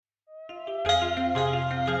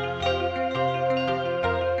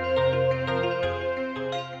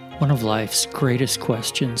One of life's greatest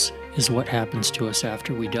questions is what happens to us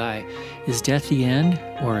after we die. Is death the end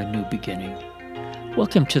or a new beginning?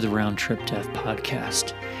 Welcome to the Round Trip Death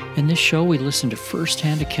Podcast. In this show, we listen to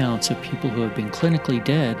firsthand accounts of people who have been clinically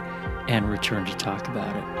dead and return to talk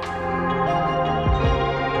about it.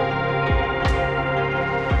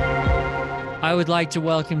 I would like to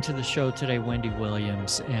welcome to the show today Wendy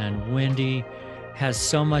Williams. And Wendy has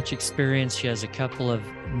so much experience. She has a couple of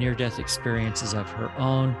near-death experiences of her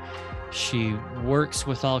own. She works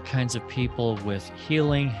with all kinds of people with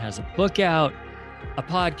healing, has a book out, a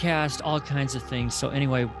podcast, all kinds of things. So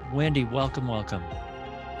anyway, Wendy, welcome. Well,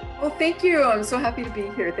 thank you. I'm so happy to be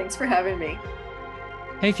here. Thanks for having me.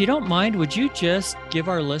 Hey, if you don't mind, would you just give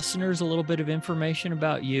our listeners a little bit of information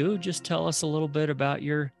about you? Just tell us a little bit about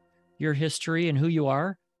your history and who you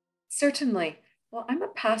are. Certainly. Well, I'm a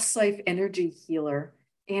past life energy healer.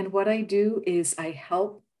 And what I do is I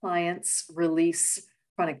help clients release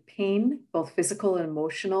chronic pain, both physical and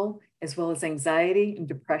emotional, as well as anxiety and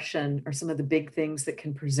depression are some of the big things that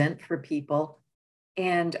can present for people.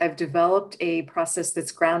 And I've developed a process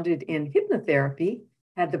that's grounded in hypnotherapy.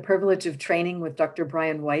 Had the privilege of training with Dr.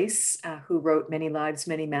 Brian Weiss, who wrote Many Lives,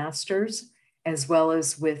 Many Masters, as well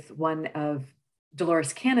as with one of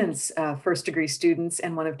Dolores Cannon's first degree students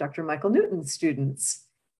and one of Dr. Michael Newton's students,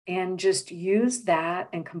 and just use that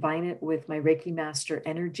and combine it with my Reiki Master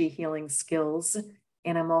energy healing skills.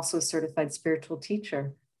 And I'm also a certified spiritual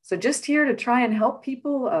teacher. So just here to try and help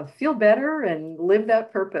people feel better and live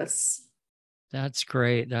that purpose. That's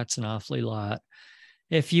great. That's an awfully lot.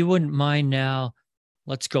 If you wouldn't mind now,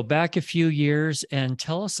 let's go back a few years and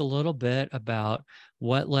tell us a little bit about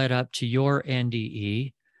what led up to your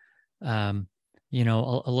NDE. A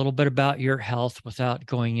little bit about your health without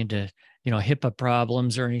going into, HIPAA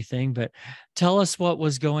problems or anything, but tell us what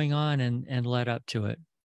was going on and led up to it.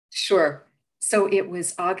 Sure. So it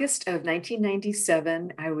was August of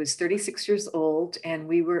 1997. I was 36 years old and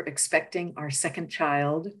we were expecting our second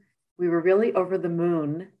child. We were really over the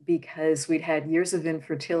moon because we'd had years of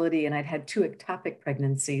infertility and I'd had 2 ectopic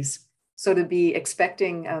pregnancies. So to be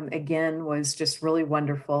expecting again was just really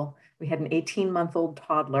wonderful. We had an 18-month-old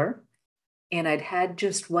toddler. And I'd had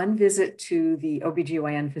just one visit to the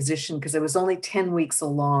OBGYN physician because I was only 10 weeks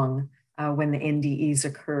along when the NDEs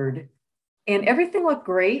occurred. And everything looked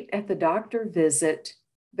great at the doctor visit,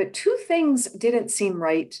 but 2 things didn't seem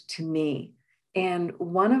right to me. And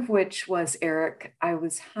one of which was, Eric, I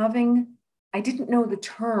didn't know the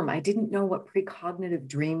term. I didn't know what precognitive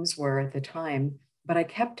dreams were at the time, but I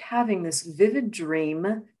kept having this vivid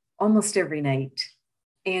dream almost every night.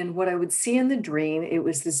 And what I would see in the dream, it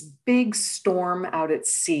was this big storm out at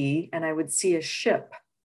sea, and I would see a ship.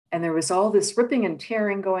 And there was all this ripping and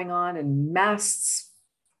tearing going on, and masts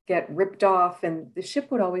get ripped off, and the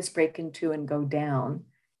ship would always break in two and go down.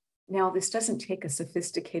 Now, this doesn't take a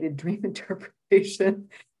sophisticated dream interpretation,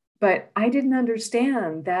 but I didn't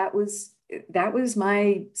understand. That was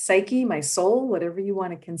my psyche, my soul, whatever you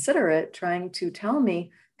want to consider it, trying to tell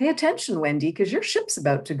me, pay attention, Wendy, because your ship's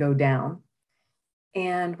about to go down.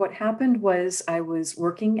 And what happened was I was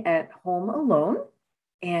working at home alone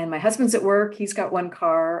and my husband's at work. He's got one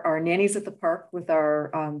car. Our nanny's at the park with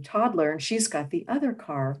our toddler and she's got the other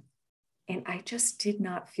car. And I just did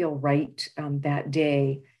not feel right that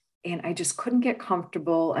day. And I just couldn't get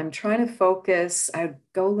comfortable. I'm trying to focus. I'd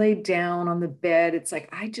go lay down on the bed. It's like,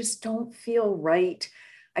 I just don't feel right.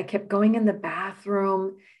 I kept going in the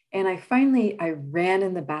bathroom. And I ran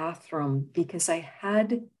in the bathroom because I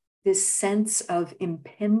had this sense of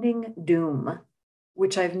impending doom,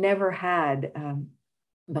 which I've never had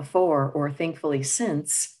before or thankfully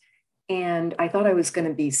since. And I thought I was going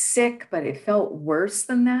to be sick, but it felt worse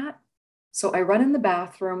than that. So I run in the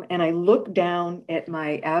bathroom and I look down at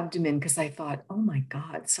my abdomen because I thought, oh my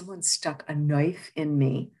God, someone stuck a knife in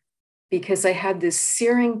me, because I had this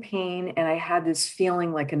searing pain and I had this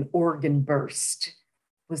feeling like an organ burst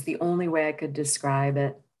was the only way I could describe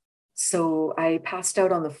it. So I passed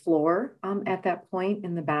out on the floor at that point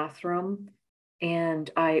in the bathroom. And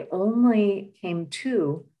I only came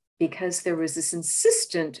to because there was this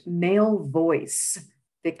insistent male voice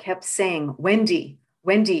that kept saying, Wendy,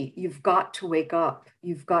 you've got to wake up.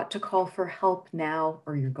 You've got to call for help now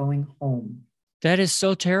or you're going home. That is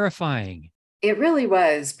so terrifying. It really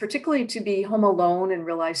was, particularly to be home alone and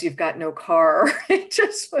realize you've got no car. It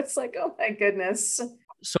just was like, oh my goodness.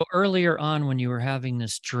 So earlier on when you were having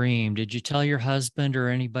this dream, did you tell your husband or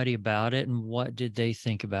anybody about it? And what did they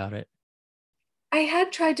think about it? I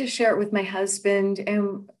had tried to share it with my husband.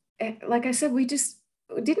 And like I said, we just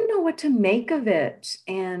didn't know what to make of it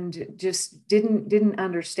and just didn't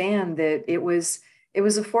understand that it was it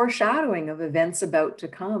was a foreshadowing of events about to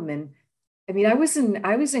come. And I mean, I was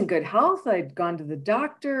in good health. I'd gone to the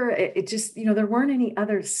doctor. It just, you know, there weren't any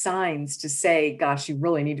other signs to say, gosh, you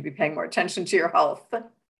really need to be paying more attention to your health.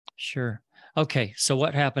 Sure. Okay. So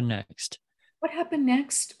what happened next? What happened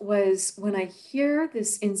next was when I hear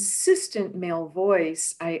this insistent male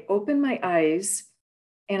voice, I open my eyes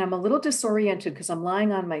and I'm a little disoriented because I'm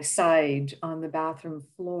lying on my side on the bathroom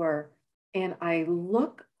floor. And I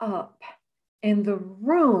look up in the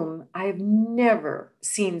room. I've never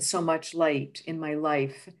seen so much light in my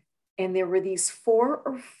life. And there were these 4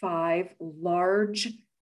 or 5 large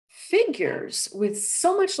figures with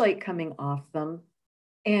so much light coming off them.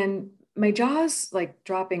 And my jaw's like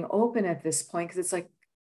dropping open at this point because it's like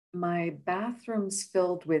my bathroom's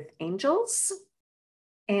filled with angels.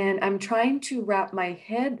 And I'm trying to wrap my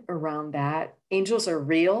head around that. Angels are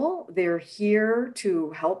real. They're here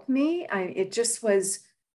to help me. It just was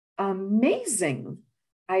amazing.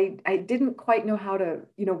 I didn't quite know how to,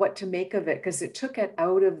 you know, what to make of it because it took it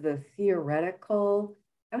out of the theoretical.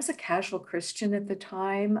 I was a casual Christian at the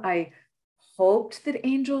time. I hoped that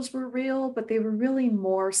angels were real, but they were really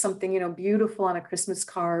more something, you know, beautiful on a Christmas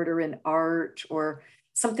card or in art or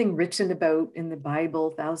something written about in the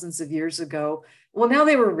Bible thousands of years ago. Well, now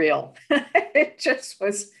they were real. It just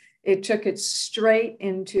was, it took it straight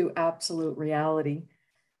into absolute reality.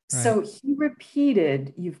 Right. So he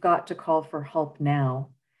repeated, "You've got to call for help now."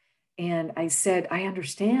 And I said, "I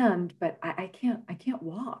understand, but I can't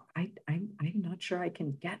walk. I'm not sure I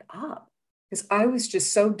can get up." Because I was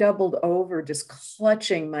just so doubled over, just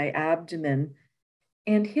clutching my abdomen.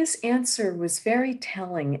 And his answer was very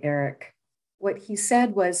telling, Eric. What he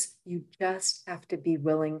said was, "You just have to be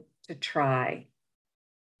willing to try."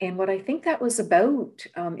 And what I think that was about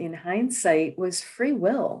in hindsight was free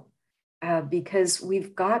will, because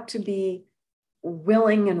we've got to be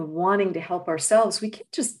willing and wanting to help ourselves. We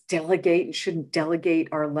can't just delegate and shouldn't delegate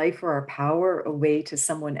our life or our power away to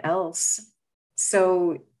someone else.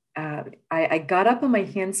 So I got up on my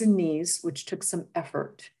hands and knees, which took some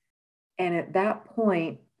effort. And at that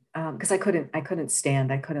point, because I couldn't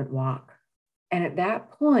stand, I couldn't walk. And at that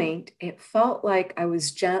point, it felt like I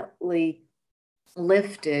was gently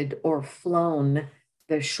lifted or flown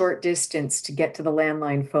the short distance to get to the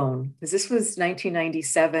landline phone. Because this was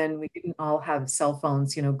 1997. We didn't all have cell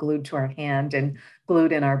phones, you know, glued to our hand and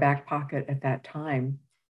glued in our back pocket at that time.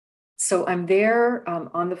 So I'm there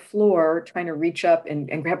on the floor trying to reach up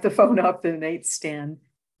and grab the phone off the nightstand.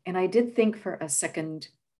 And I did think for a second,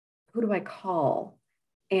 who do I call?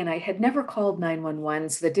 And I had never called 911,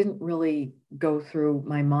 so that didn't really go through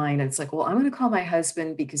my mind. It's like, well, I'm going to call my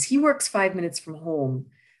husband because he works 5 minutes from home.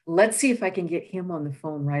 Let's see if I can get him on the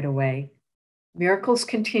phone right away. Miracles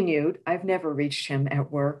continued. I've never reached him at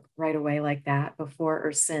work right away like that before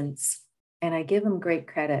or since. And I give him great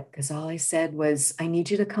credit because all I said was, "I need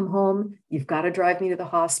you to come home. You've got to drive me to the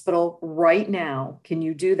hospital right now. Can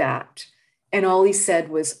you do that?" And all he said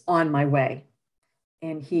was, "On my way."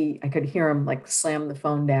 And I could hear him like slam the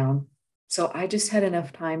phone down. So I just had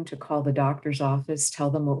enough time to call the doctor's office, tell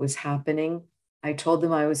them what was happening. I told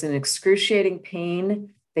them I was in excruciating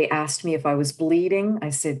pain. They asked me if I was bleeding. I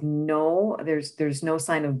said, "No, there's no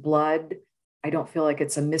sign of blood. I don't feel like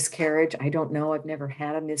it's a miscarriage. I don't know. I've never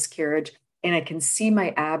had a miscarriage." And I can see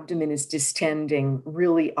my abdomen is distending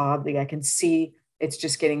really oddly. I can see it's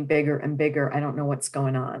just getting bigger and bigger. I don't know what's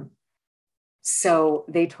going on. So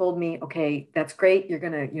they told me, "Okay, that's great. You're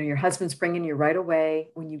going to, you know, your husband's bringing you right away.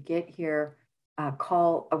 When you get here,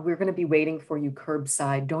 we're going to be waiting for you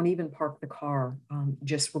curbside. Don't even park the car.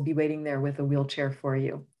 Just we'll be waiting there with a wheelchair for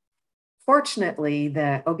you." Fortunately,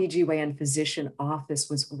 the OBGYN physician office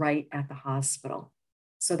was right at the hospital.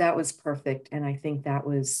 So that was perfect. And I think that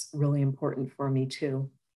was really important for me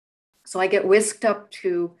too. So I get whisked up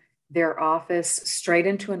to their office, straight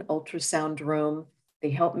into an ultrasound room.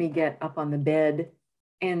 They helped me get up on the bed.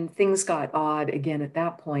 And things got odd again at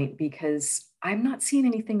that point because I'm not seeing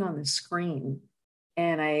anything on the screen.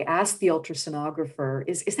 And I asked the ultrasonographer,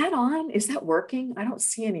 is that on? Is that working? I don't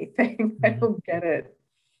see anything. I Mhm. don't get it.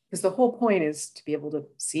 Because the whole point is to be able to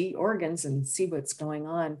see organs and see what's going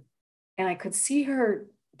on. And I could see her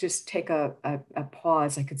just take a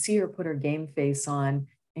pause. I could see her put her game face on.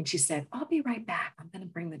 And she said, "I'll be right back. I'm going to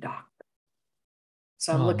bring the doctor."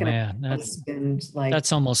 So I'm Oh looking at man, my husband like,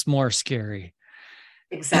 that's almost more scary.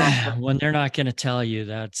 exactly. When they're not going to tell you,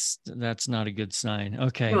 that's not a good sign.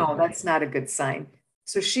 Okay. No, that's not a good sign.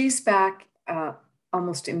 So she's back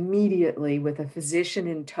almost immediately with a physician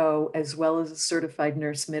in tow, as well as a certified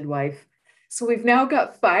nurse midwife. So we've now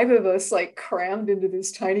got 5 of us like crammed into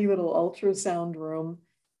this tiny little ultrasound room.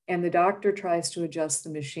 And the doctor tries to adjust the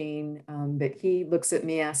machine, but he looks at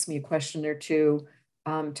me, asks me a question or two,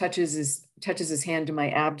 touches his hand to my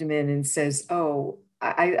abdomen and says, "Oh,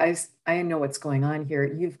 I know what's going on here.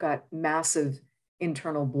 You've got massive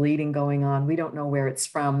internal bleeding going on. We don't know where it's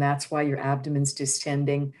from. That's why your abdomen's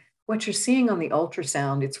distending. What you're seeing on the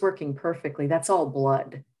ultrasound, it's working perfectly. That's all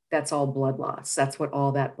blood. That's all blood loss. That's what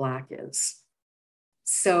all that black is."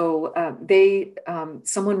 So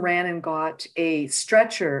someone ran and got a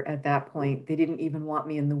stretcher at that point. They didn't even want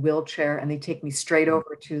me in the wheelchair, and they take me straight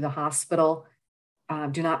over to the hospital,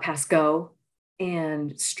 do not pass go,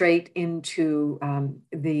 and straight into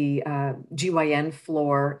the GYN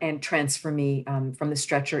floor and transfer me from the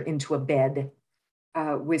stretcher into a bed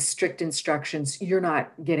with strict instructions. You're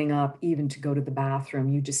not getting up even to go to the bathroom.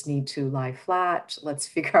 You just need to lie flat. Let's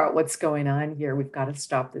figure out what's going on here. We've got to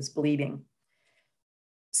stop this bleeding.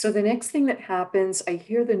 So the next thing that happens, I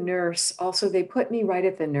hear the nurse. Also, they put me right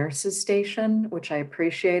at the nurse's station, which I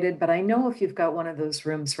appreciated. But I know if you've got one of those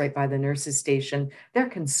rooms right by the nurse's station, they're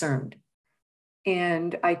concerned.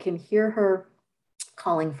 And I can hear her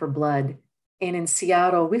calling for blood. And in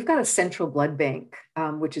Seattle, we've got a central blood bank,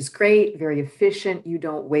 which is great, very efficient. You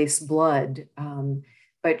don't waste blood.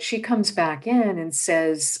 But she comes back in and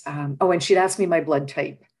says, oh, and she'd asked me my blood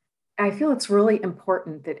type. I feel it's really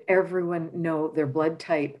important that everyone know their blood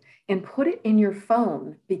type and put it in your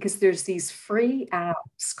phone, because there's these free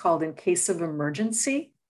apps called In Case of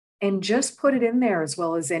Emergency, and just put it in there, as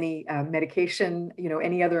well as any medication,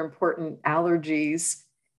 any other important allergies.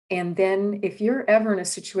 And then if you're ever in a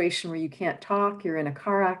situation where you can't talk, you're in a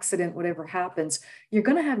car accident, whatever happens, you're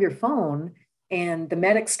going to have your phone, and the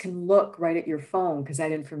medics can look right at your phone because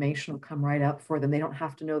that information will come right up for them. They don't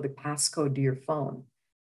have to know the passcode to your phone.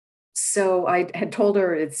 So I had told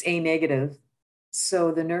her it's A negative.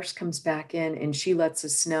 So the nurse comes back in and she lets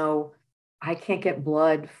us know I can't get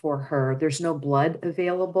blood for her. There's no blood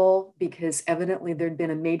available because evidently there'd been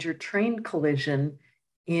a major train collision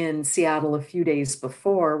in Seattle a few days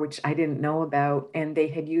before, which I didn't know about, and they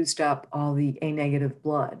had used up all the A negative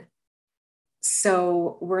blood.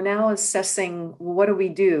 So we're now assessing, well,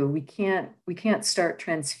 what do? We can't start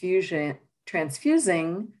transfusing.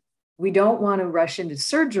 We don't want to rush into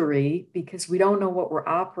surgery because we don't know what we're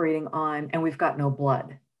operating on and we've got no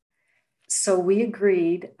blood. So we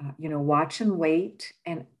agreed, watch and wait.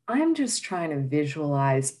 And I'm just trying to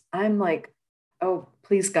visualize. I'm like, oh,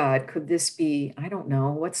 please God, could this be, I don't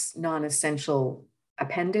know, what's non-essential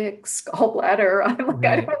appendix, gallbladder? I'm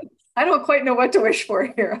like, Right. I don't quite know what to wish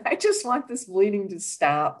for here. I just want this bleeding to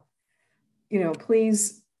stop.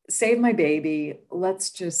 Please save my baby. Let's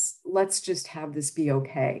just have this be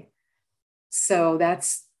okay. So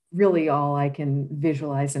that's really all I can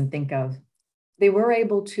visualize and think of. They were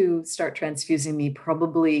able to start transfusing me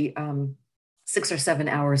probably 6 or 7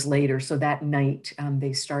 hours later. So that night,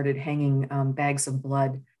 they started hanging bags of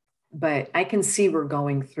blood. But I can see we're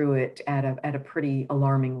going through it at a pretty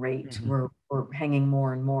alarming rate. Mm-hmm. We're hanging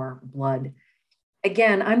more and more blood.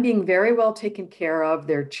 Again, I'm being very well taken care of.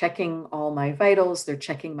 They're checking all my vitals. They're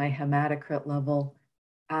checking my hematocrit level.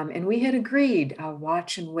 And we had agreed,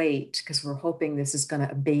 watch and wait, because we're hoping this is going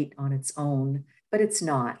to abate on its own, but it's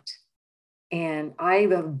not. And I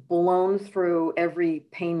have blown through every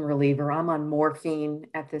pain reliever. I'm on morphine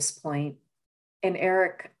at this point. And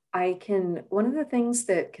Eric, one of the things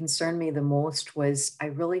that concerned me the most was I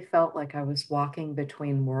really felt like I was walking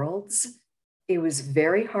between worlds. It was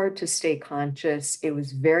very hard to stay conscious. It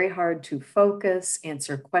was very hard to focus,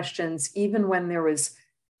 answer questions, even when there was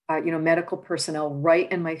medical personnel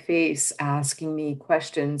right in my face asking me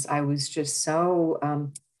questions. I was just so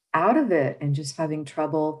out of it and just having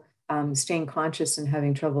trouble staying conscious and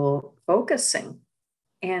having trouble focusing.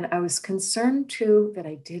 And I was concerned too that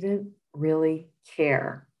I didn't really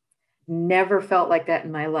care. Never felt like that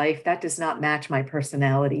in my life. That does not match my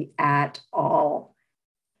personality at all.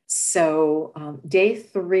 So day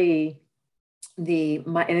 3,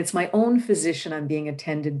 and it's my own physician I'm being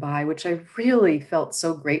attended by, which I really felt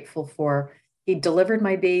so grateful for. He delivered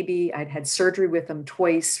my baby. I'd had surgery with him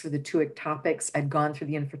twice for the 2 ectopics. I'd gone through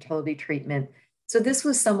the infertility treatment. So this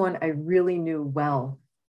was someone I really knew well.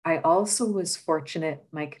 I also was fortunate.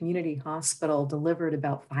 My community hospital delivered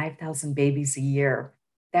about 5,000 babies a year.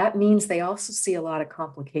 That means they also see a lot of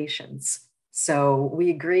complications. So we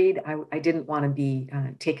agreed I didn't want to be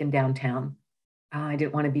taken downtown. I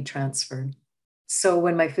didn't want to be transferred. So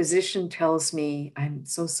when my physician tells me, I'm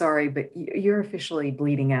so sorry, but you're officially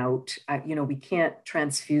bleeding out. We can't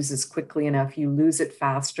transfuse as quickly enough. You lose it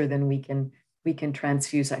faster than we can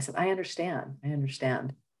transfuse. I said, I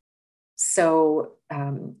understand. So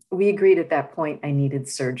we agreed at that point I needed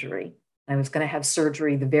surgery. I was going to have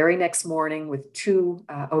surgery the very next morning with two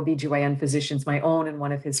OBGYN physicians, my own and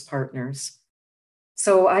one of his partners.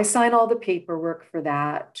 So I sign all the paperwork for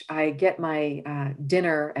that. I get my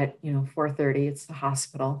dinner at 4:30. It's the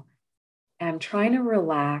hospital. I'm trying to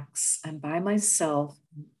relax. I'm by myself,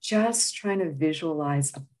 just trying to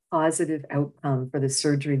visualize a positive outcome for the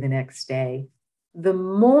surgery the next day. The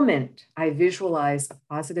moment I visualize a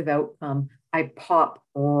positive outcome, I pop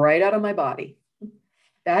right out of my body.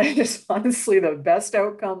 That is honestly the best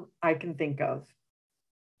outcome I can think of.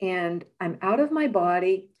 And I'm out of my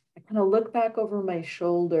body. I kind of look back over my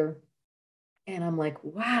shoulder and I'm like,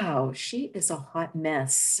 wow, she is a hot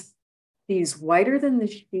mess. She's whiter than the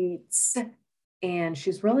sheets and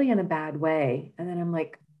she's really in a bad way. And then I'm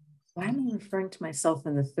like, why am I referring to myself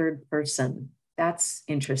in the third person? That's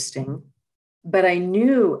interesting. But I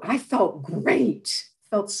knew I felt great,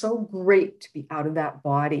 felt so great to be out of that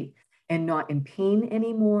body and not in pain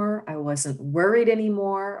anymore. I wasn't worried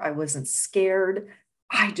anymore. I wasn't scared.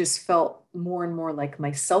 I just felt more and more like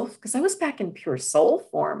myself because I was back in pure soul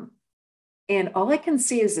form. And all I can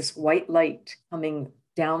see is this white light coming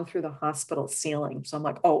down through the hospital ceiling. So I'm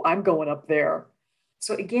like, oh, I'm going up there.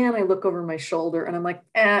 So again, I look over my shoulder and I'm like,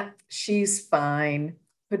 she's fine.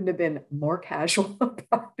 Couldn't have been more casual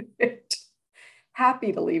about it.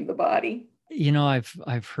 Happy to leave the body.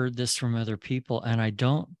 I've heard this from other people, and I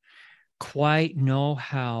don't quite know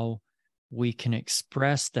how we can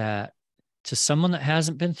express that to someone that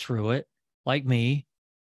hasn't been through it, like me.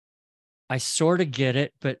 I sort of get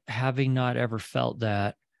it, but having not ever felt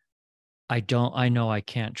that, I know I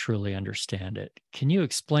can't truly understand it. Can you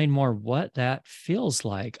explain more what that feels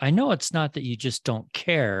like? I know it's not that you just don't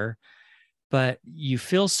care, but you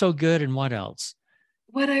feel so good. And what else?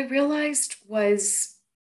 What I realized was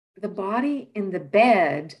the body in the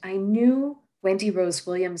bed. I knew Wendy Rose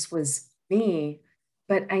Williams was me,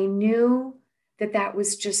 but I knew that that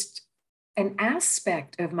was just an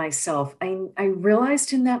aspect of myself. I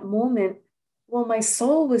realized in that moment, well, my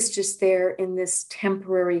soul was just there in this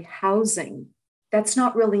temporary housing. That's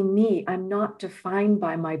not really me. I'm not defined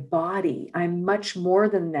by my body. I'm much more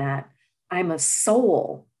than that. I'm a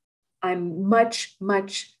soul. I'm much,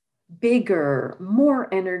 much bigger, more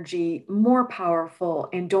energy, more powerful,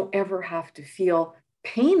 and don't ever have to feel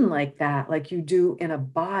pain like that, like you do in a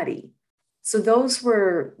body. So those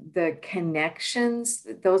were the connections,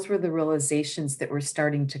 those were the realizations that were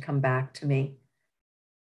starting to come back to me.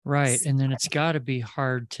 Right. And then it's got to be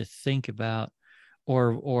hard to think about,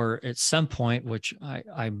 or at some point, which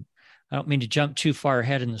I don't mean to jump too far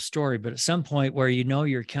ahead in the story, but at some point where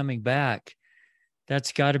you're coming back,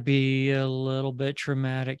 that's got to be a little bit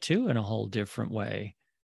traumatic too, in a whole different way.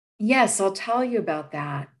 Yes, I'll tell you about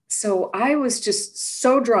that. So I was just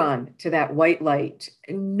so drawn to that white light.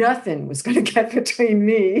 Nothing was going to get between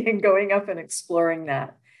me and going up and exploring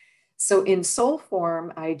that. So in soul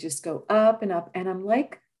form, I just go up, and I'm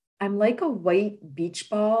like a white beach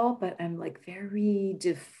ball, but I'm like very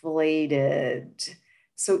deflated.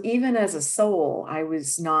 So even as a soul, I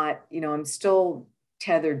was not, I'm still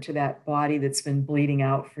tethered to that body that's been bleeding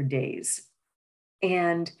out for days.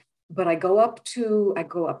 And but I go up through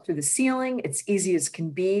the ceiling. It's easy as can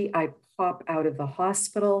be. I pop out of the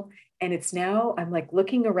hospital and it's now I'm like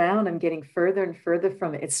looking around, I'm getting further and further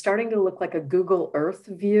from it. It's starting to look like a Google Earth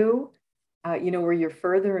view, where you're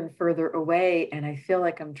further and further away, and I feel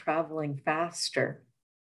like I'm traveling faster.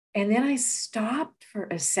 And then I stopped for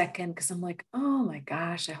a second because I'm like, oh my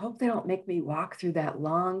gosh, I hope they don't make me walk through that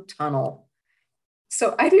long tunnel.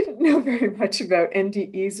 So I didn't know very much about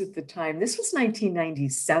NDEs at the time. This was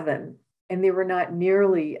 1997, and they were not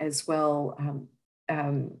nearly as well,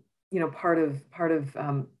 part of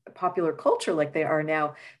popular culture like they are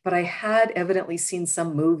now. But I had evidently seen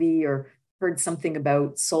some movie or heard something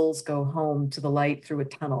about souls go home to the light through a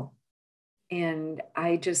tunnel, and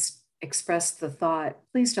I just expressed the thought,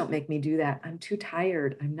 please don't make me do that. I'm too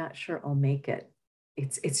tired. I'm not sure I'll make it.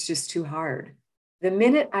 It's just too hard. The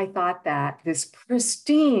minute I thought that, this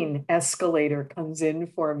pristine escalator comes in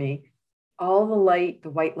for me. All the light,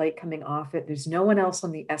 the white light coming off it. There's no one else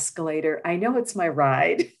on the escalator. I know it's my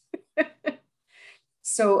ride.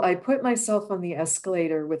 So I put myself on the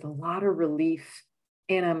escalator with a lot of relief,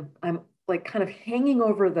 and I'm like kind of hanging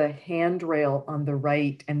over the handrail on the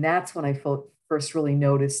right, and that's when I first really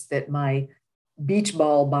noticed that my beach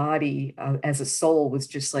ball body as a soul was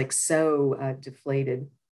just like so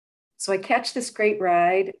deflated. So I catch this great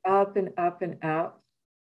ride up and up and up.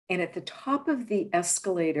 And at the top of the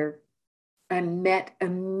escalator, I'm met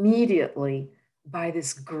immediately by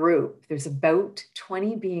this group. There's about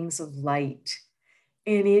 20 beings of light.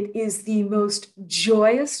 And it is the most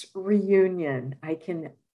joyous reunion I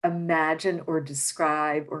can imagine or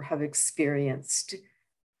describe or have experienced.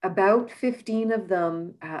 About 15 of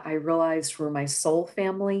them, I realized were my soul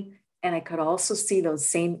family. And I could also see those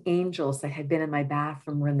same angels that had been in my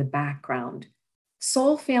bathroom were in the background.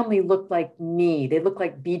 Soul family looked like me. They looked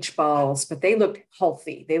like beach balls, but they looked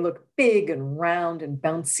healthy. They looked big and round and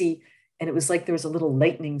bouncy. And it was like there was a little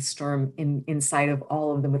lightning storm inside of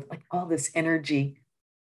all of them with like all this energy.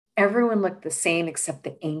 Everyone looked the same except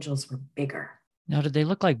the angels were bigger. Now, did they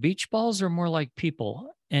look like beach balls or more like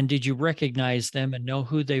people? And did you recognize them and know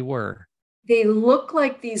who they were? They look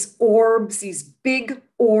like these orbs, these big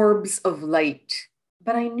orbs of light,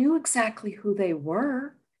 but I knew exactly who they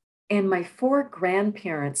were. And my four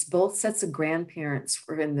grandparents, both sets of grandparents,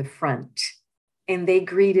 were in the front and they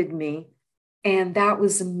greeted me. And that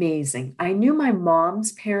was amazing. I knew my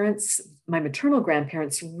mom's parents, my maternal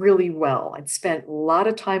grandparents, really well. I'd spent a lot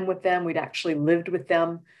of time with them. We'd actually lived with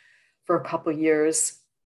them for a couple of years.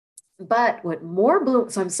 But what more blew,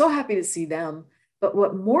 so I'm so happy to see them. But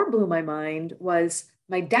what more blew my mind was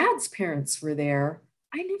my dad's parents were there.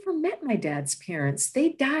 I never met my dad's parents. They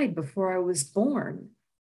died before I was born.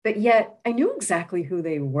 But yet I knew exactly who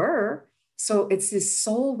they were. So it's this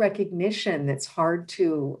soul recognition that's hard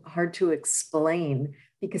to explain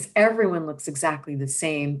because everyone looks exactly the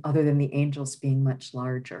same other than the angels being much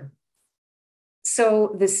larger.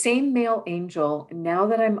 So the same male angel, now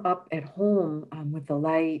that I'm up at home with the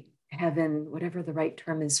light, heaven, whatever the right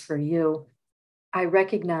term is for you, I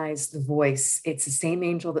recognize the voice. It's the same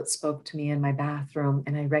angel that spoke to me in my bathroom,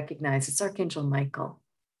 and I recognize it's Archangel Michael.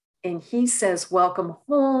 And he says, "Welcome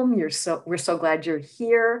home. We're so glad you're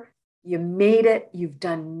here. You made it. You've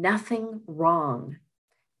done nothing wrong,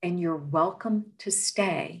 and you're welcome to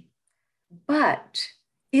stay. But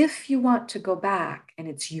if you want to go back and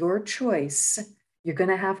it's your choice, you're going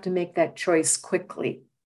to have to make that choice quickly."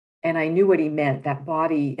 And I knew what he meant. That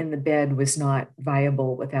body in the bed was not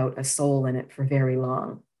viable without a soul in it for very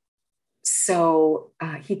long. So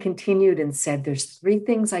he continued and said, "There's three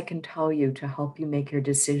things I can tell you to help you make your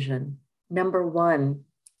decision. Number one,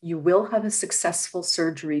 you will have a successful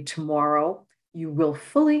surgery tomorrow. You will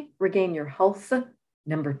fully regain your health.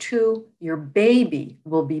 Number two, your baby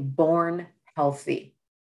will be born healthy."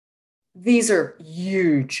 These are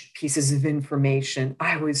huge pieces of information.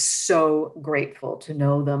 I was so grateful to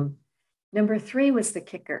know them. Number three was the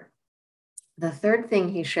kicker. The third thing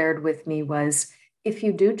he shared with me was if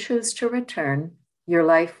you do choose to return, your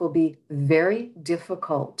life will be very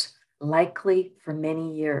difficult, likely for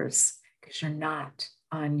many years, because you're not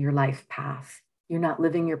on your life path. You're not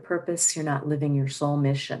living your purpose. You're not living your soul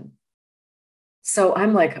mission. So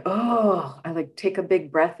I'm like, oh, I like take a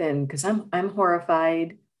big breath in because I'm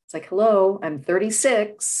horrified. It's like, hello, I'm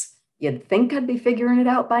 36. You'd think I'd be figuring it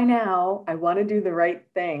out by now. I want to do the right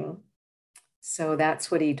thing. So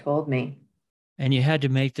that's what he told me. And you had to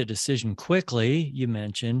make the decision quickly, you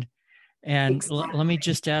mentioned. And let me Exactly.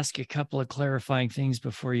 just ask a couple of clarifying things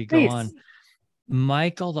before you go on. Please.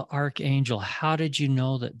 Michael the Archangel, how did you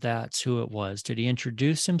know that that's who it was? Did he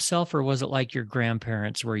introduce himself or was it like your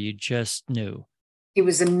grandparents where you just knew? It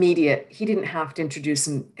was immediate. He didn't have to introduce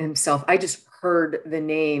himself. I just heard the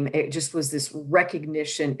name. It just was this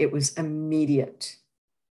recognition. It was immediate.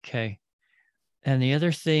 Okay. And the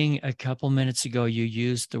other thing, a couple minutes ago, you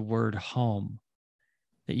used the word home,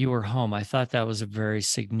 that you were home. I thought that was a very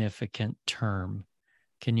significant term.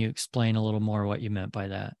 Can you explain a little more what you meant by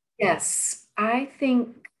that? Yes, I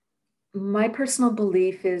think my personal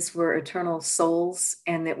belief is we're eternal souls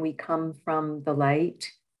and that we come from the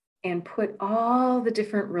light and put all the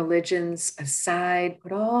different religions aside,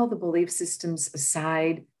 put all the belief systems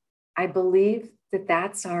aside. I believe that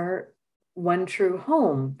that's our one true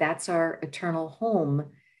home. That's our eternal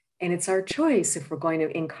home. And it's our choice if we're going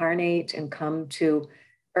to incarnate and come to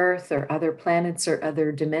Earth or other planets or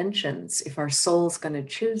other dimensions, if our soul's going to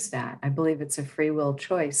choose that. I believe it's a free will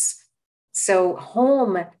choice. So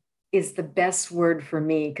home is the best word for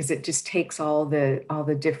me because it just takes all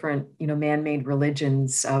the different man-made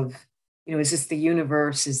religions of is this the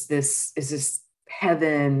universe, is this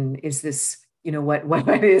heaven, is this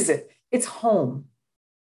what is it? It's home.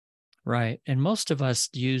 Right. And most of us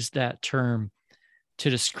use that term to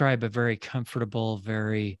describe a very comfortable,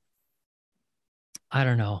 very, I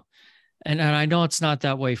don't know. And I know it's not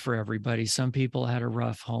that way for everybody. Some people had a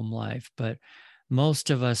rough home life, but most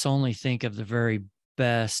of us only think of the very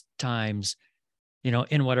best times,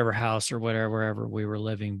 in whatever house or whatever, wherever we were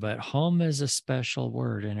living. But home is a special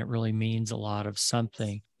word and it really means a lot of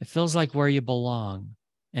something. It feels like where you belong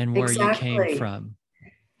and where you came Exactly. from.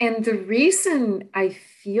 And the reason I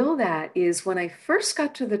feel that is when I first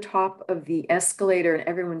got to the top of the escalator and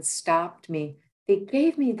everyone stopped me, they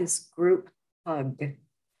gave me this group hug.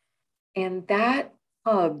 And that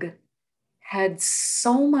hug had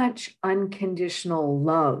so much unconditional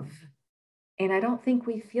love. And I don't think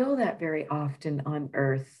we feel that very often on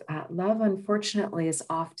earth. Love, unfortunately, is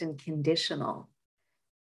often conditional.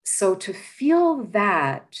 So to feel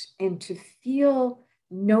that and to feel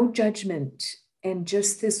no judgment and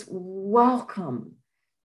just this welcome,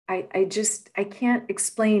 I can't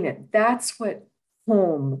explain it. That's what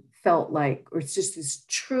home felt like, or it's just this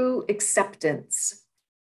true acceptance.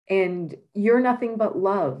 And you're nothing but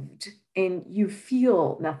loved, and you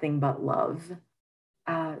feel nothing but love.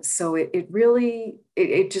 So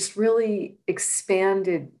it just really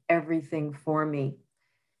expanded everything for me.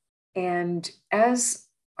 And as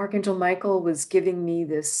Archangel Michael was giving me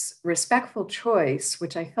this respectful choice,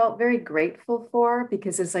 which I felt very grateful for,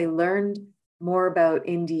 because as I learned more about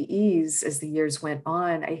NDEs as the years went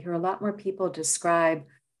on, I hear a lot more people describe,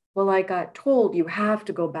 well, I got told you have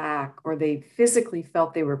to go back, or they physically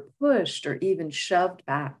felt they were pushed or even shoved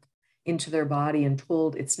back into their body and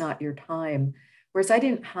told it's not your time. Whereas I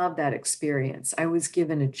didn't have that experience. I was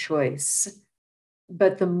given a choice.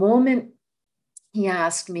 But the moment he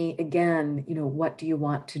asked me again, what do you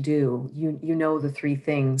want to do? You know the three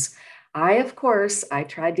things. Of course, I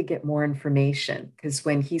tried to get more information, because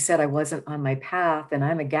when he said I wasn't on my path, and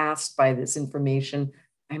I'm aghast by this information,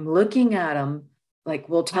 I'm looking at him like,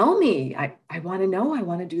 well, tell me. I want to know. I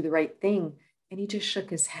want to do the right thing. And he just shook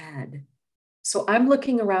his head. So I'm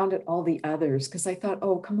looking around at all the others, because I thought,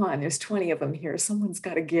 oh, come on, there's 20 of them here. Someone's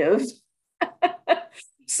got to give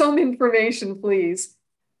some information, please.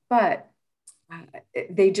 But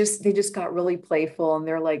they just got really playful, and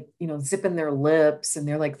they're like, zipping their lips, and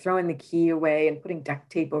they're like throwing the key away and putting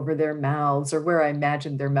duct tape over their mouths, or where I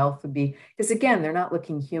imagined their mouth would be. Because again, they're not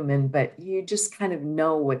looking human, but you just kind of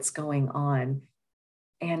know what's going on.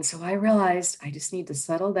 And so I realized I just need to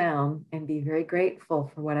settle down and be very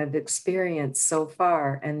grateful for what I've experienced so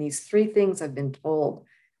far. And these three things I've been told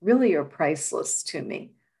really are priceless to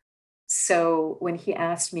me. So when he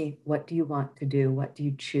asked me, what do you want to do? What do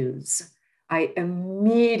you choose? I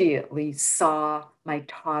immediately saw my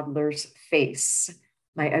toddler's face,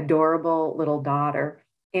 my adorable little daughter.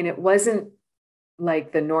 And it wasn't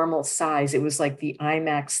like the normal size. It was like the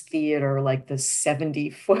IMAX theater, like the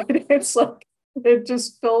 70-foot. It's like, it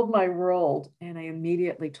just filled my world. And I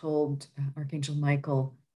immediately told Archangel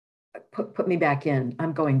Michael, put me back in.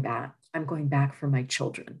 I'm going back. I'm going back for my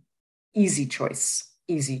children. Easy choice,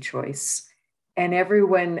 easy choice. And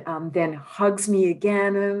everyone then hugs me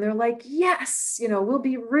again, and they're like, yes, we'll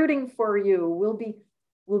be rooting for you.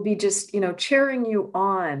 We'll be just, cheering you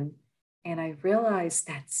on. And I realized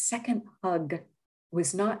that second hug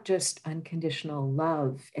was not just unconditional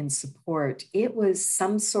love and support. It was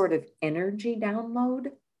some sort of energy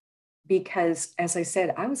download, because as I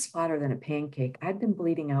said, I was flatter than a pancake. I'd been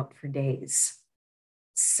bleeding out for days.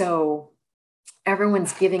 So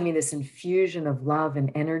everyone's giving me this infusion of love and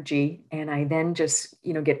energy. And I then just,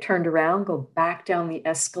 get turned around, go back down the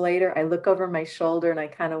escalator. I look over my shoulder and I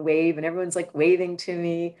kind of wave, and everyone's like waving to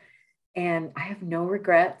me. And I have no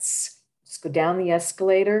regrets. Just go down the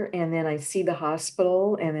escalator, and then I see the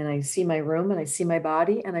hospital, and then I see my room, and I see my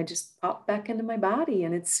body, and I just pop back into my body,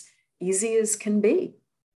 and it's easy as can be.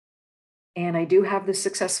 And I do have the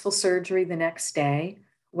successful surgery the next day.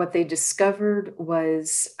 What they discovered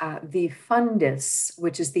was the fundus,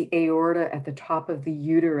 which is the aorta at the top of the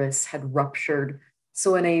uterus, had ruptured.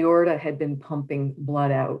 So an aorta had been pumping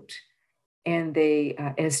blood out. And they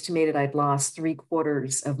estimated I'd lost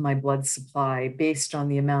 3/4 of my blood supply based on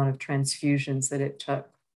the amount of transfusions that it took.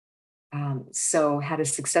 So had a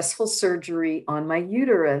successful surgery on my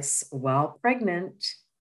uterus while pregnant.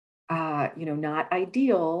 Not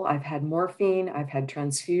ideal. I've had morphine, I've had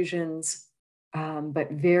transfusions, but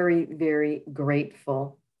very, very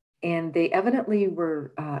grateful. And they evidently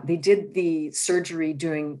they did the surgery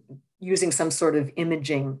using some sort of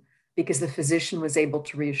imaging, because the physician was able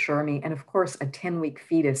to reassure me. And of course, a 10-week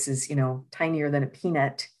fetus is, tinier than a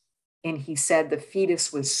peanut. And he said the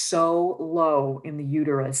fetus was so low in the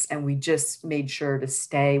uterus, and we just made sure to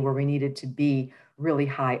stay where we needed to be, really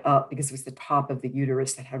high up, because it was the top of the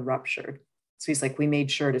uterus that had ruptured. So he's like, we made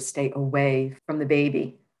sure to stay away from the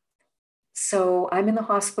baby. So I'm in the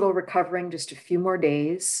hospital recovering just a few more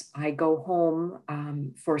days. I go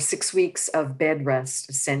home for 6 weeks of bed rest,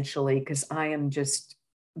 essentially, because I am just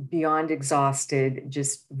beyond exhausted,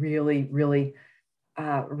 just really, really,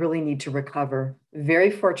 really need to recover. Very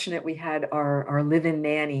fortunate we had our live-in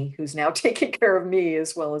nanny, who's now taking care of me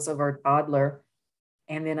as well as of our toddler.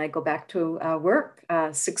 And then I go back to work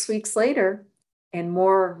 6 weeks later, and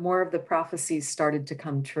more of the prophecies started to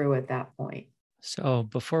come true at that point. So,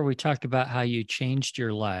 before we talk about how you changed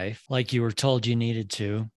your life, like you were told you needed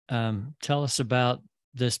to, tell us about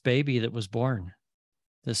this baby that was born,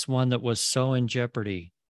 this one that was so in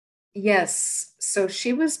jeopardy. Yes. So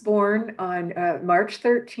she was born on March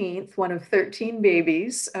 13th, one of 13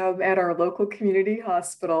 babies at our local community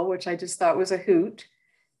hospital, which I just thought was a hoot.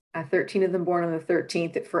 13 of them born on the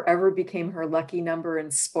 13th. It forever became her lucky number in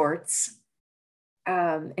sports.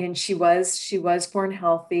 And she was born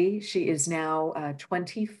healthy. She is now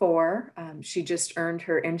 24. She just earned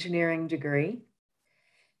her engineering degree.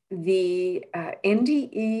 The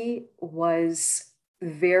NDE was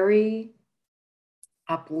very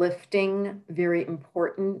uplifting, very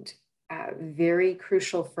important, very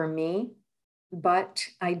crucial for me. But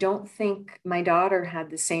I don't think my daughter had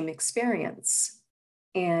the same experience.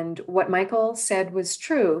 And what Michael said was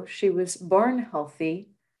true. She was born healthy,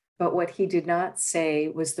 but what he did not say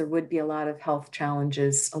was there would be a lot of health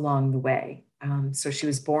challenges along the way. So she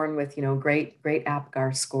was born with, great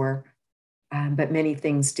APGAR score, but many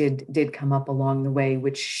things did come up along the way,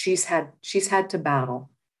 which she's had to battle.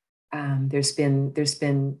 There's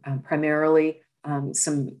been primarily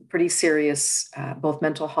some pretty serious both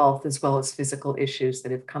mental health as well as physical issues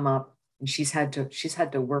that have come up, and she's had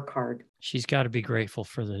to work hard. She's got to be grateful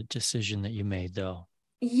for the decision that you made, though.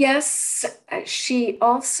 Yes, she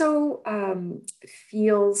also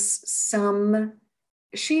feels some.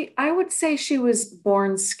 I would say she was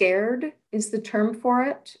born scared is the term for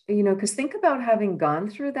it. Because think about having gone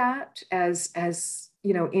through that as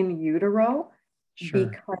in utero, Sure.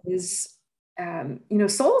 because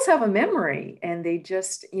souls have a memory, and they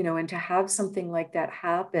just and to have something like that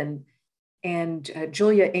happen. And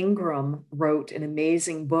Julia Ingram wrote an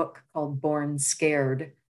amazing book called Born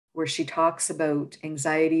Scared, where she talks about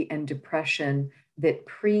anxiety and depression that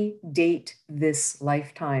predate this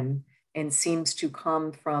lifetime and seems to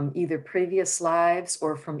come from either previous lives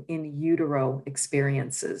or from in utero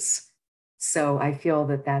experiences. So I feel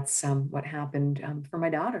that that's what happened for my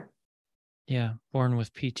daughter. Yeah. Born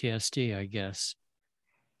with PTSD, I guess.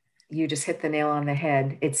 You just hit the nail on the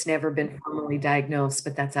head. It's never been formally diagnosed,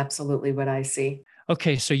 but that's absolutely what I see.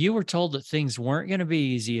 Okay. So you were told that things weren't going to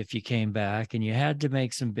be easy if you came back and you had to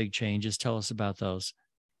make some big changes. Tell us about those.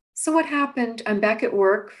 So what happened? I'm back at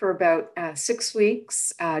work for about 6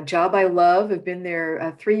 weeks. Job I love. I've been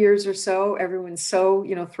there 3 years or so. Everyone's so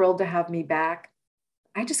thrilled to have me back.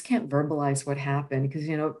 I just can't verbalize what happened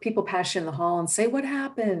because people pass you in the hall and say what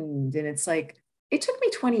happened, and it's like it took me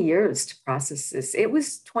 20 years to process this. It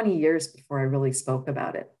was 20 years before I really spoke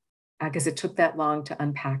about it because it took that long to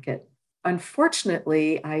unpack it.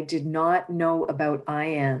 Unfortunately, I did not know about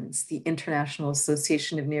IANS, the International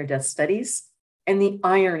Association of Near-Death Studies. And the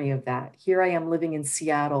irony of that, here I am living in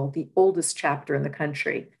Seattle, the oldest chapter in the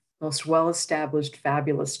country, most well established,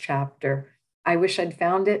 fabulous chapter. I wish I'd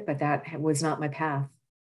found it, but that was not my path.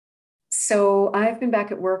 So I've been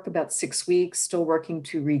back at work about 6 weeks, still working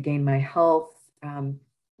to regain my health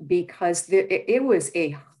because it was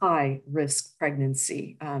a high risk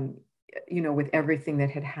pregnancy. With everything that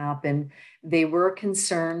had happened, they were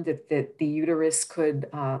concerned that the uterus could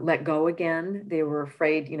let go again. They were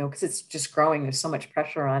afraid, because it's just growing, there's so much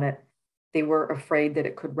pressure on it. They were afraid that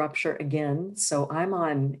it could rupture again. So I'm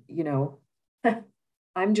on,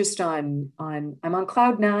 I'm just I'm on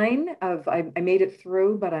cloud nine of I made it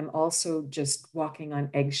through, but I'm also just walking on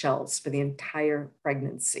eggshells for the entire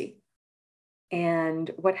pregnancy. And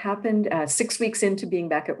what happened 6 weeks into being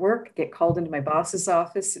back at work, get called into my boss's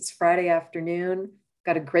office. It's Friday afternoon.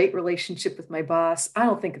 Got a great relationship with my boss. I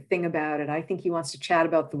don't think a thing about it. I think he wants to chat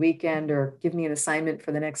about the weekend or give me an assignment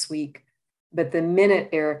for the next week. But the minute,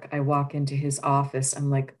 Eric, I walk into his office, I'm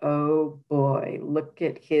like, oh boy, look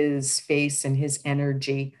at his face and his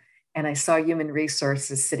energy. And I saw human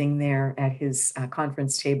resources sitting there at his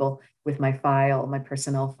conference table with my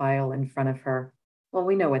personnel file in front of her. Well,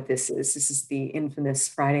 we know what this is. This is the infamous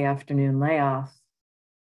Friday afternoon layoff.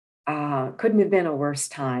 Couldn't have been a worse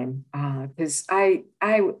time because I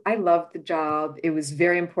loved the job. It was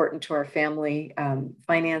very important to our family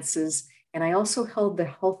finances, and I also held the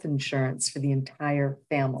health insurance for the entire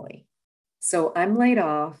family. So I'm laid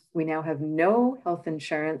off. We now have no health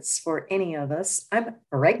insurance for any of us. I'm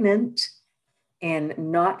pregnant and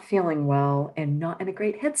not feeling well and not in a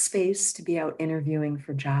great headspace to be out interviewing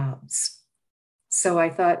for jobs. So I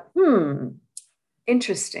thought,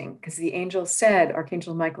 interesting, because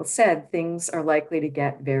Archangel Michael said, things are likely to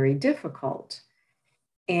get very difficult.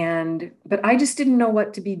 But I just didn't know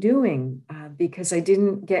what to be doing because I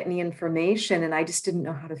didn't get any information, and I just didn't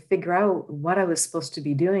know how to figure out what I was supposed to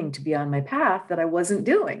be doing to be on my path that I wasn't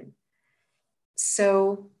doing.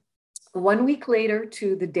 So 1 week later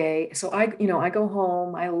to the day, so I go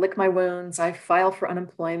home, I lick my wounds, I file for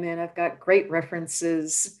unemployment, I've got great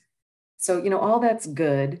references. So, all that's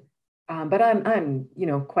good. But I'm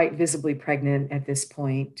quite visibly pregnant at this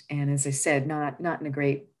point. And as I said, not in a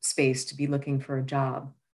great space to be looking for a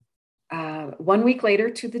job. 1 week later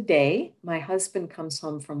to the day, my husband comes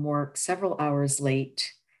home from work several hours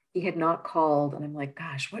late. He had not called, and I'm like,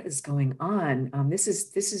 "Gosh, what is going on? This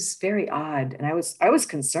is very odd." And I was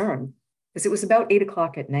concerned because it was about 8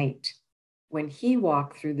 o'clock at night when he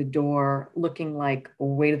walked through the door, looking like a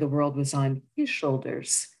weight of the world was on his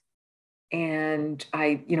shoulders. And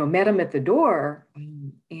I, met him at the door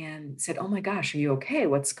and said, "Oh my gosh, are you okay?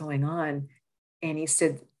 What's going on?" And he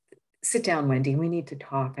said, "Sit down, Wendy. We need to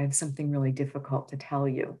talk. I have something really difficult to tell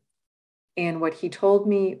you." And what he told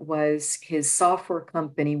me was his software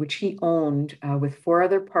company, which he owned with four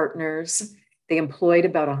other partners. They employed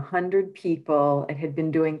about 100 people. It had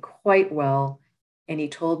been doing quite well. And he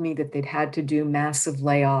told me that they'd had to do massive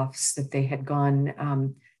layoffs, that they had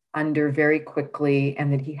gone under very quickly,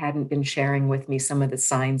 and that he hadn't been sharing with me some of the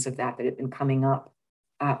signs of that had been coming up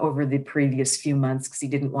over the previous few months because he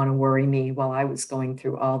didn't want to worry me while I was going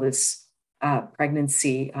through all this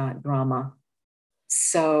pregnancy drama.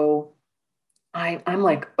 So I'm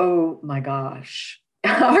like, oh my gosh,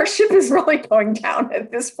 our ship is really going down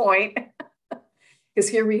at this point. Because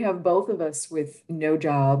here we have both of us with no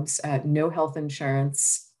jobs, no health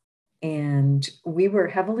insurance, and we were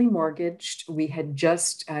heavily mortgaged. We had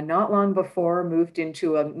just not long before moved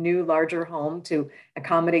into a new, larger home to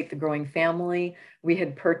accommodate the growing family. We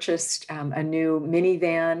had purchased a new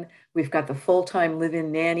minivan. We've got the full-time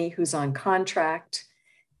live-in nanny who's on contract,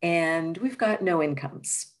 and we've got no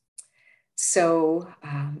incomes. So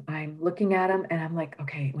I'm looking at him and I'm like,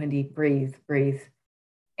 "Okay, Wendy, breathe, breathe."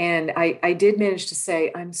 And I did manage to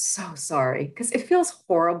say, "I'm so sorry," because it feels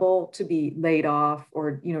horrible to be laid off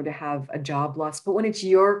or, to have a job loss. But when it's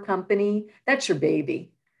your company, that's your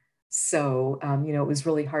baby. So, it was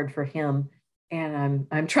really hard for him. And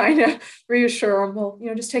I'm trying to reassure him, well,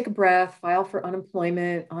 just take a breath, file for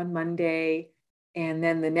unemployment on Monday. And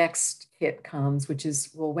then the next hit comes, which is,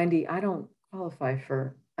 "Well, Wendy, I don't qualify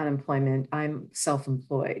for unemployment. I'm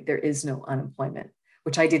self-employed. There is no unemployment,"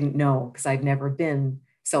 which I didn't know because I'd never been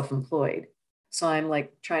self-employed. So I'm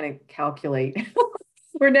like trying to calculate.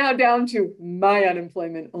 We're now down to my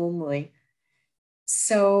unemployment only.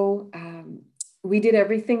 So we did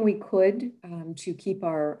everything we could to keep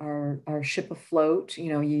our ship afloat.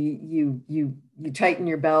 You tighten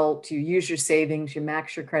your belt, you use your savings, you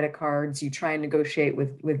max your credit cards, you try and negotiate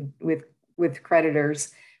with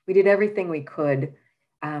creditors. We did everything we could,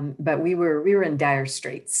 but we were in dire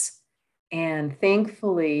straits. And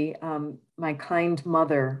thankfully, my kind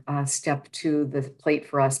mother stepped to the plate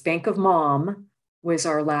for us. Bank of Mom was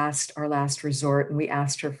our last resort, and we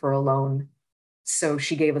asked her for a loan. So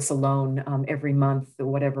she gave us a loan every month,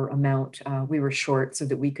 whatever amount we were short, so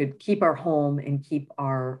that we could keep our home and keep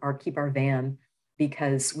our van,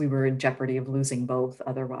 because we were in jeopardy of losing both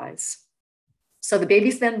otherwise. So the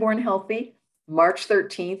baby's then born healthy. March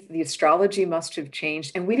 13th, the astrology must have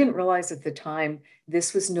changed. And we didn't realize at the time,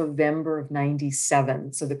 this was November of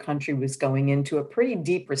 97. So the country was going into a pretty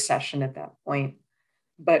deep recession at that point.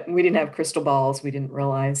 But we didn't have crystal balls. We didn't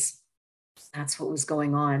realize that's what was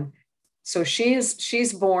going on. So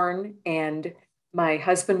she's born, and my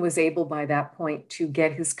husband was able by that point to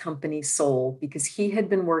get his company sold because he had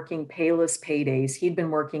been working payless paydays. He'd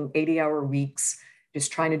been working 80-hour weeks,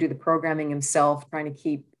 just trying to do the programming himself, trying to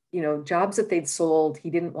keep jobs that they'd sold. He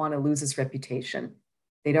didn't want to lose his reputation.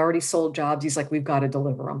 They'd already sold jobs. He's like, "We've got to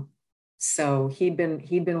deliver them." So he'd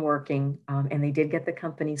been working, and they did get the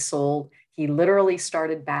company sold. He literally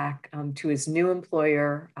started back to his new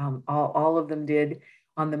employer. All of them did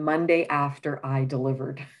on the Monday after I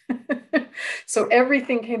delivered. So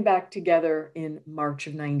everything came back together in March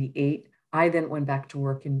of 98. I then went back to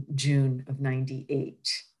work in June of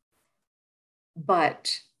 98.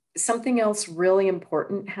 But something else really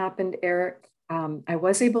important happened, Eric. I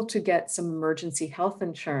was able to get some emergency health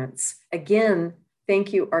insurance. Again,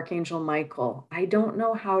 thank you, Archangel Michael. I don't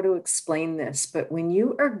know how to explain this, but when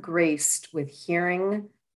you are graced with hearing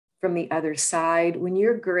from the other side, when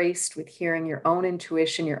you're graced with hearing your own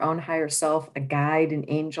intuition, your own higher self, a guide, an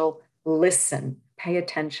angel, listen, pay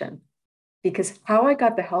attention. Because how I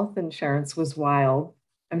got the health insurance was wild.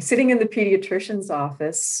 I'm sitting in the pediatrician's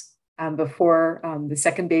office before the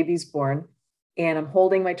second baby's born, and I'm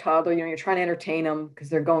holding my toddler. You're trying to entertain them because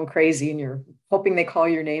they're going crazy, and you're hoping they call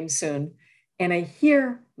your name soon. And I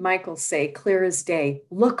hear Michael say, clear as day,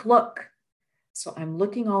 "Look, look." So I'm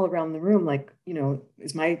looking all around the room, like,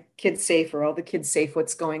 is my kid safe? Are all the kids safe?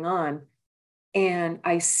 What's going on? And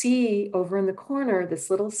I see over in the corner this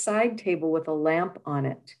little side table with a lamp on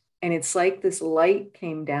it. And it's like this light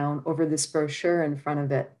came down over this brochure in front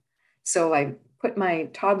of it. So I put my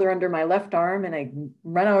toddler under my left arm and I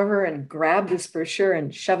run over and grab this brochure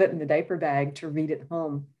and shove it in the diaper bag to read it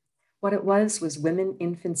home. What it was Women,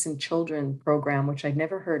 Infants, and Children program, which I'd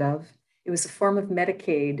never heard of. It was a form of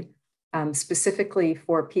Medicaid specifically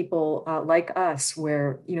for people like us,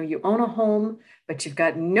 where you own a home, but you've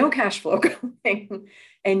got no cash flow going,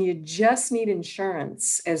 and you just need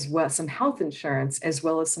insurance as well, some health insurance as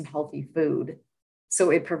well as some healthy food. So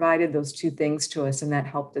it provided those two things to us, and that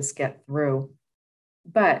helped us get through.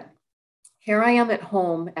 But here I am at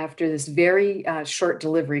home after this very short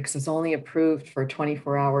delivery, because it's only approved for a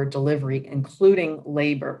 24-hour delivery, including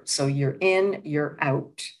labor. So you're in, you're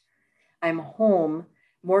out. I'm home,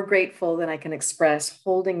 more grateful than I can express,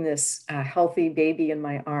 holding this healthy baby in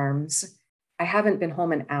my arms. I haven't been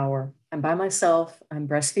home an hour. I'm by myself. I'm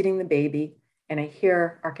breastfeeding the baby. And I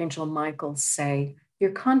hear Archangel Michael say,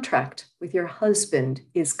 your contract with your husband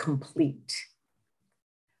is complete.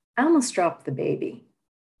 I almost dropped the baby.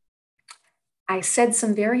 I said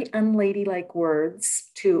some very unladylike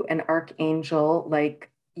words to an archangel,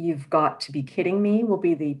 like, you've got to be kidding me, will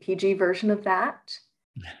be the PG version of that.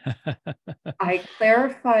 I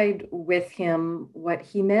clarified with him what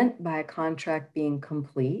he meant by a contract being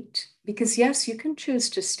complete, because yes, you can choose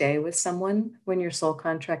to stay with someone when your soul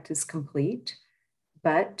contract is complete,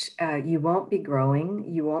 but you won't be growing,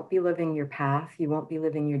 you won't be living your path, you won't be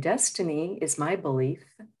living your destiny, is my belief.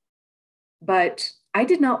 But I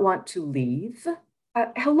did not want to leave.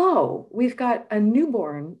 Hello, we've got a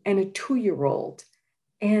newborn and a 2-year-old,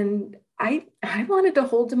 and I wanted to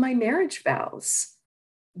hold to my marriage vows.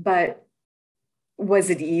 But was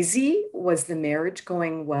it easy? Was the marriage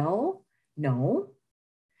going well? No.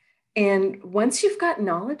 And once you've got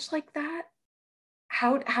knowledge like that,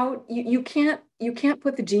 how you can't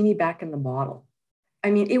put the genie back in the bottle.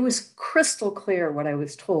 I mean, it was crystal clear what I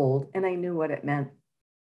was told, and I knew what it meant.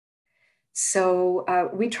 So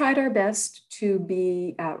we tried our best to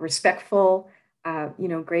be respectful,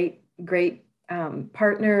 great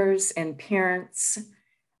partners and parents.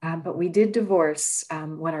 But we did divorce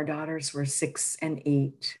when our daughters were 6 and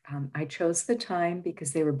 8. I chose the time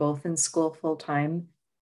because they were both in school full time.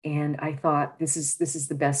 And I thought this is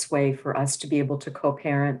the best way for us to be able to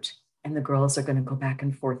co-parent. And the girls are going to go back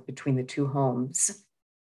and forth between the two homes.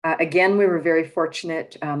 Again, we were very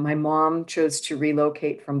fortunate. My mom chose to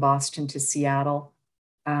relocate from Boston to Seattle.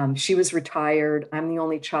 She was retired. I'm the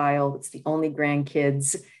only child. It's the only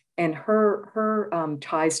grandkids. And her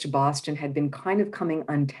ties to Boston had been kind of coming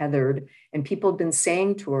untethered. And people had been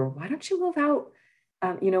saying to her, why don't you move out,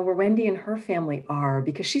 where Wendy and her family are,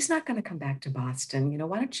 because she's not going to come back to Boston.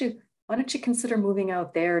 Why don't you consider moving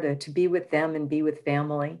out there to be with them and be with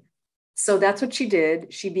family? So that's what she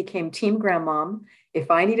did. She became team grandmom.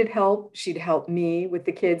 If I needed help, she'd help me with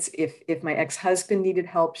the kids. If my ex-husband needed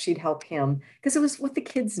help, she'd help him, because it was what the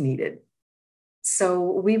kids needed. So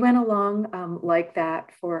we went along like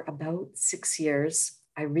that for about 6 years.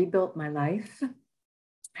 I rebuilt my life,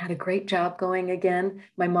 had a great job going again.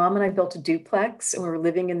 My mom and I built a duplex, and we were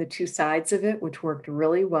living in the two sides of it, which worked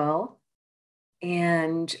really well.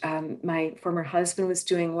 And my former husband was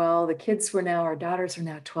doing well. The kids our daughters are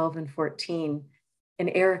now 12 and 14.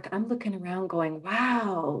 And Eric, I'm looking around going,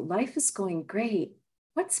 wow, life is going great.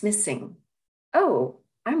 What's missing? Oh,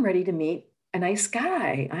 I'm ready to meet a nice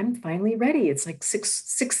guy. I'm finally ready. It's like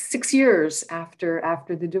six years after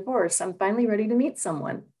the divorce. I'm finally ready to meet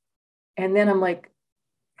someone. And then I'm like,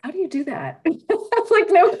 how do you do that? I'm like,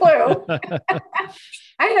 no clue.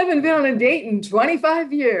 I haven't been on a date in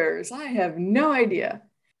 25 years. I have no idea.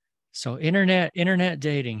 So internet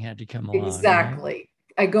dating had to come along. Exactly. Right?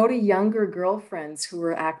 I go to younger girlfriends who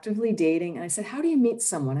were actively dating, and I said, how do you meet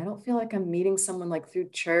someone? I don't feel like I'm meeting someone like through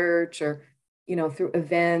church or, through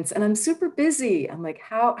events, and I'm super busy. I'm like,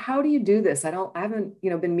 how do you do this? I haven't,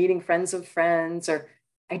 been meeting friends of friends, or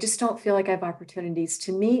I just don't feel like I have opportunities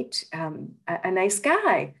to meet a nice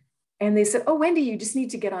guy. And they said, oh, Wendy, you just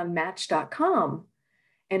need to get on Match.com.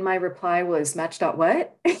 And my reply was,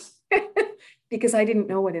 Match.what? Because I didn't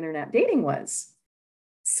know what internet dating was.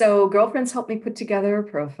 So girlfriends helped me put together a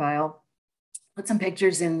profile, put some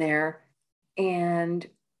pictures in there. And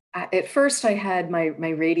at first I had my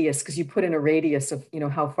radius, because you put in a radius of,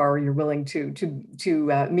 how far you're willing to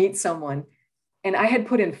meet someone. And I had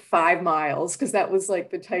put in 5 miles, because that was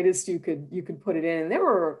like the tightest you could put it in. And there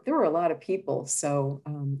were a lot of people. So,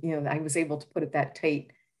 I was able to put it that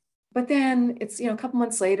tight. But then it's, a couple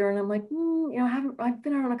months later, and I'm like, I've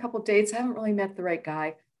been on a couple of dates, I haven't really met the right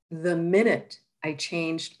guy. The minute I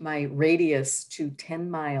changed my radius to 10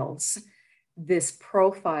 miles, this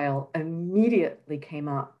profile immediately came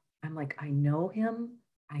up. I'm like, I know him,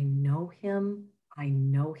 I know him, I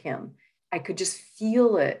know him. I could just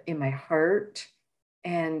feel it in my heart.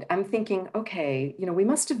 And I'm thinking, okay, we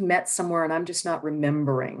must have met somewhere and I'm just not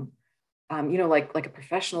remembering. Like a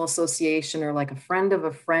professional association or like a friend of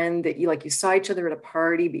a friend that you saw each other at a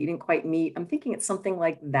party, but you didn't quite meet. I'm thinking it's something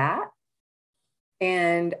like that.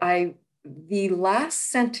 And the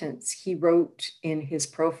last sentence he wrote in his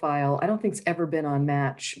profile, I don't think it's ever been on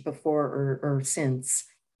Match before or since.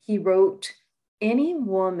 He wrote, any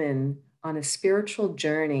woman on a spiritual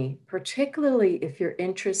journey, particularly if you're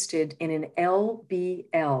interested in an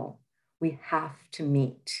LBL, we have to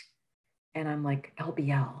meet. And I'm like,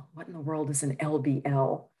 LBL, what in the world is an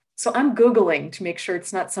LBL? So I'm Googling to make sure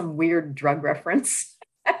it's not some weird drug reference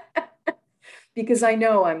because I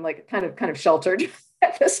know I'm like kind of sheltered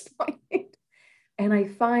at this point. And I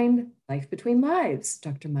find Life Between Lives,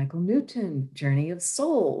 Dr. Michael Newton, Journey of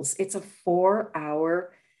Souls. It's a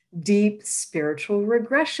 4-hour deep spiritual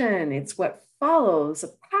regression. It's what follows a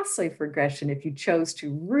past life regression if you chose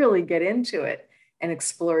to really get into it and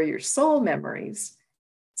explore your soul memories.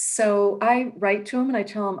 So I write to him and I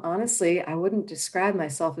tell him, honestly, I wouldn't describe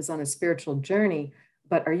myself as on a spiritual journey,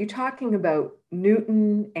 but are you talking about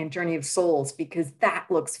Newton and Journey of Souls? Because that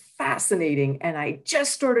looks fascinating. And I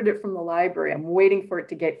just ordered it from the library. I'm waiting for it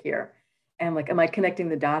to get here. And I'm like, am I connecting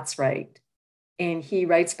the dots right? And he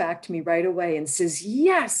writes back to me right away and says,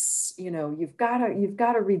 yes, you've got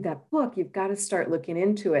to read that book. You've got to start looking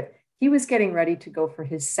into it. He was getting ready to go for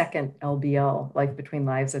his second LBL, Life Between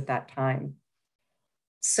Lives, at that time.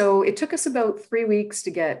 So it took us about 3 weeks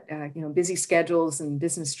to get, busy schedules and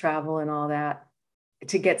business travel and all that,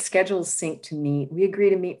 to get schedules synced to meet. We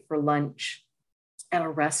agreed to meet for lunch at a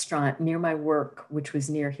restaurant near my work, which was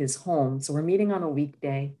near his home. So we're meeting on a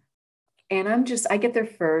weekday. And I get there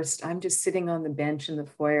first. I'm just sitting on the bench in the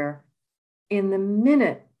foyer. In the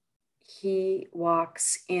minute he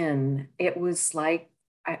walks in, it was like,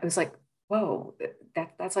 whoa,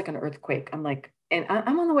 that's like an earthquake. I'm like, and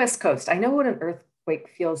I'm on the West Coast. I know what an earthquake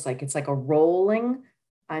feels like. It's like a rolling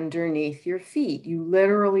underneath your feet. You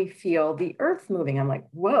literally feel the earth moving. I'm like,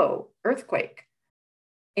 whoa, earthquake.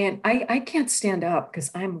 And I can't stand up because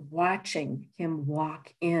I'm watching him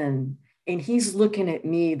walk in and he's looking at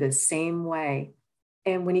me the same way.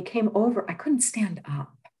 And when he came over, I couldn't stand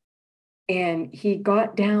up. And he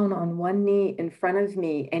got down on one knee in front of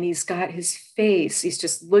me and he's got his face, he's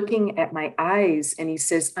just looking at my eyes and he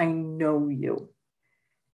says, I know you.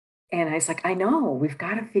 And I was like, I know, we've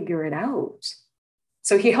got to figure it out.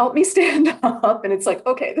 So he helped me stand up and it's like,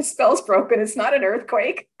 okay, the spell's broken. It's not an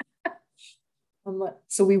earthquake.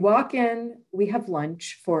 So we walk in, we have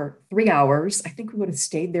lunch for 3 hours. I think we would have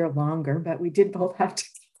stayed there longer, but we did both have to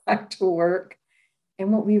get back to work.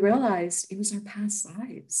 And what we realized, it was our past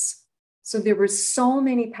lives. So there were so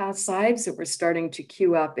many past lives that were starting to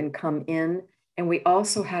queue up and come in. And we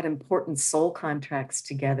also had important soul contracts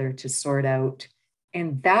together to sort out.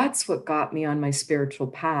 And that's what got me on my spiritual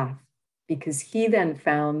path, because he then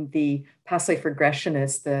found the past life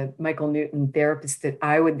regressionist, the Michael Newton therapist that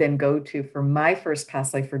I would then go to for my first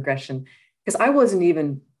past life regression, because I wasn't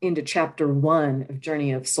even into chapter 1 of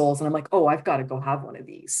Journey of Souls. And I'm like, oh, I've got to go have one of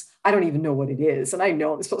these. I don't even know what it is. And I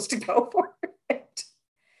know I'm supposed to go for it.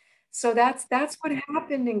 So that's what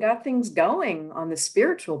happened and got things going on the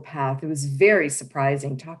spiritual path. It was very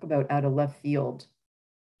surprising. Talk about out of left field.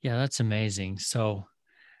 Yeah, that's amazing. So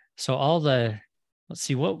let's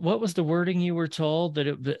see, what was the wording you were told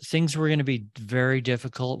that things were going to be very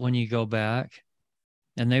difficult when you go back?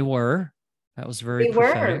 And they were. That was very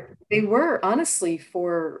prophetic. They were honestly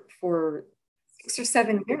for 6 or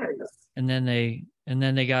 7 years. And then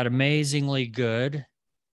they got amazingly good.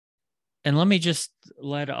 And let me just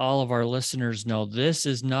let all of our listeners know, this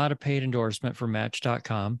is not a paid endorsement for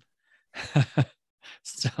Match.com.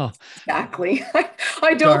 So exactly.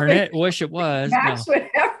 I don't darn it. Wish it was. Match no.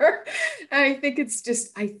 Whatever. I think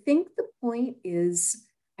the point is,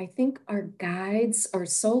 I think our guides are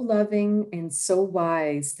so loving and so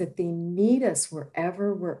wise that they meet us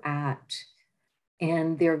wherever we're at.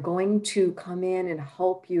 And they're going to come in and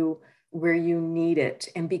help you where you need it.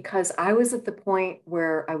 And because I was at the point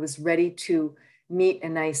where I was ready to meet a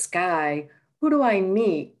nice guy, who do I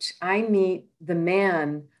meet? I meet the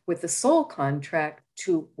man with the soul contract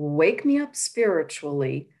to wake me up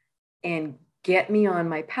spiritually and get me on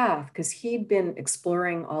my path, because he'd been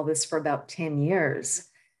exploring all this for about 10 years.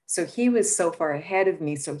 So he was so far ahead of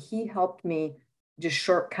me. So he helped me just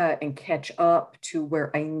shortcut and catch up to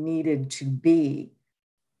where I needed to be.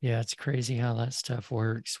 Yeah, it's crazy how that stuff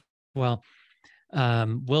works. Well,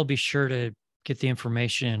 we'll be sure to get the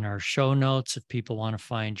information in our show notes if people want to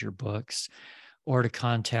find your books or to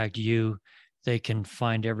contact you. They can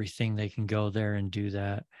find everything. They can go there and do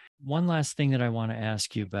that. One last thing that I want to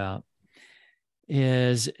ask you about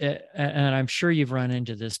is, and I'm sure you've run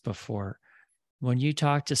into this before, when you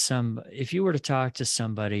talk to if you were to talk to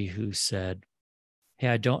somebody who said, "Hey,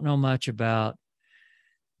 I don't know much about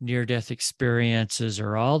near death experiences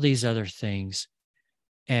or all these other things,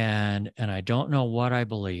 and I don't know what I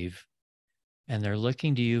believe," and they're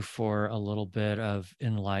looking to you for a little bit of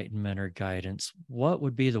enlightenment or guidance, what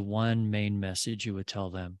would be the one main message you would tell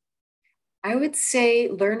them? I would say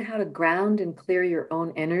learn how to ground and clear your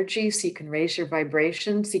own energy so you can raise your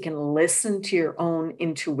vibration, so you can listen to your own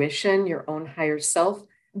intuition, your own higher self.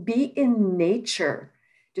 Be in nature.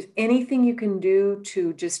 Just anything you can do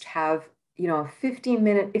to just have, a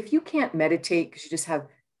 15-minute, if you can't meditate because you just have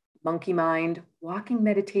monkey mind, walking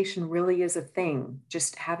meditation really is a thing.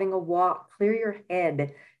 Just having a walk, clear your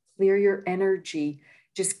head, clear your energy,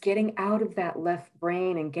 just getting out of that left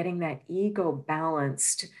brain and getting that ego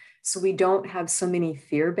balanced so we don't have so many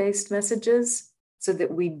fear-based messages, so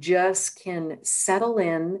that we just can settle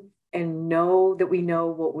in and know that we know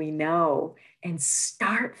what we know and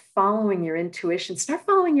start following your intuition, start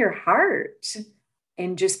following your heart,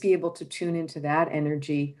 and just be able to tune into that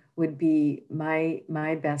energy would be my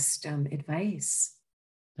best advice.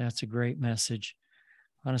 That's a great message.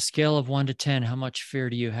 On a scale of 1 to 10, how much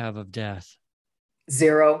fear do you have of death?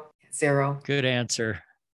 0, 0. Good answer.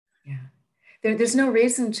 Yeah. There's no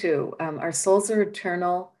reason to. Our souls are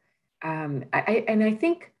eternal. I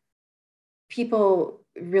think people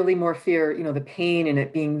really more fear, the pain and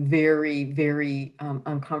it being very, very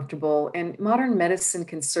uncomfortable. And modern medicine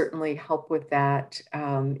can certainly help with that.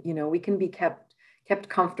 We can be kept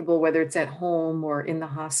comfortable, whether it's at home or in the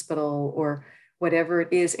hospital or whatever it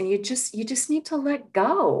is. And you just need to let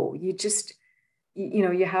go.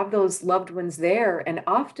 You have those loved ones there, and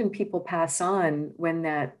often people pass on when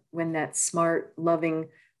that smart, loving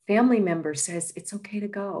family member says it's okay to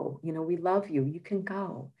go. We love you, you can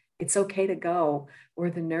go, it's okay to go. Or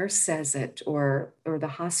the nurse says it, or the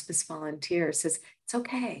hospice volunteer says it's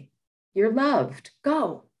okay, you're loved,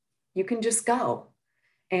 go, you can just go.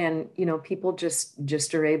 And people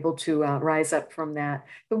just are able to rise up from that.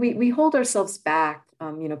 But we hold ourselves back.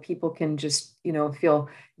 People can just feel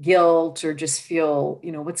guilt, or just feel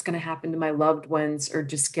what's going to happen to my loved ones, or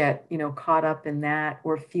just get caught up in that,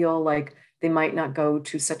 or feel like they might not go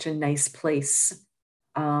to such a nice place.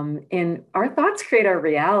 And our thoughts create our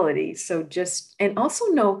reality. So and also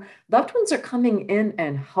know loved ones are coming in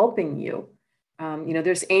and helping you.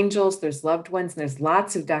 There's angels, there's loved ones, and there's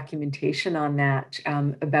lots of documentation on that,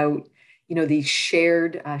 about, these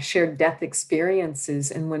shared death experiences.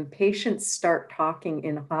 And when patients start talking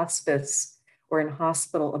in hospice or in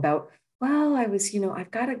hospital about, well,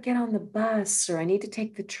 I've got to get on the bus, or I need to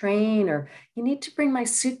take the train, or you need to bring my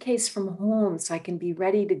suitcase from home so I can be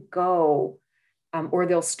ready to go. Or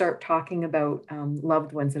they'll start talking about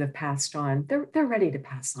loved ones that have passed on. They're ready to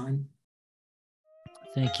pass on.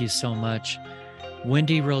 Thank you so much.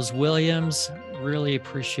 Wendy Rose Williams, really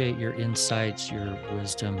appreciate your insights, your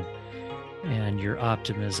wisdom, and your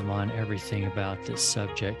optimism on everything about this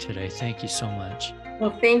subject today. Thank you so much.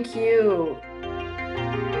 Well, thank you.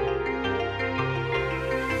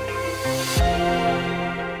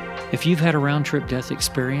 If you've had a round-trip death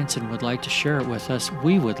experience and would like to share it with us,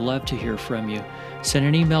 we would love to hear from you. Send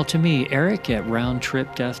an email to me,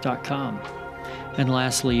 eric@roundtripdeath.com. And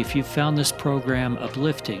lastly, if you've found this program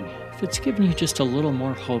uplifting, if it's given you just a little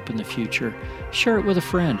more hope in the future, share it with a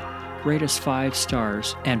friend, rate us 5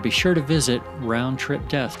 stars, and be sure to visit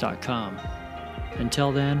roundtripdeath.com.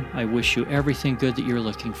 Until then, I wish you everything good that you're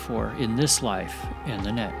looking for in this life and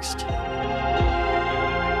the next.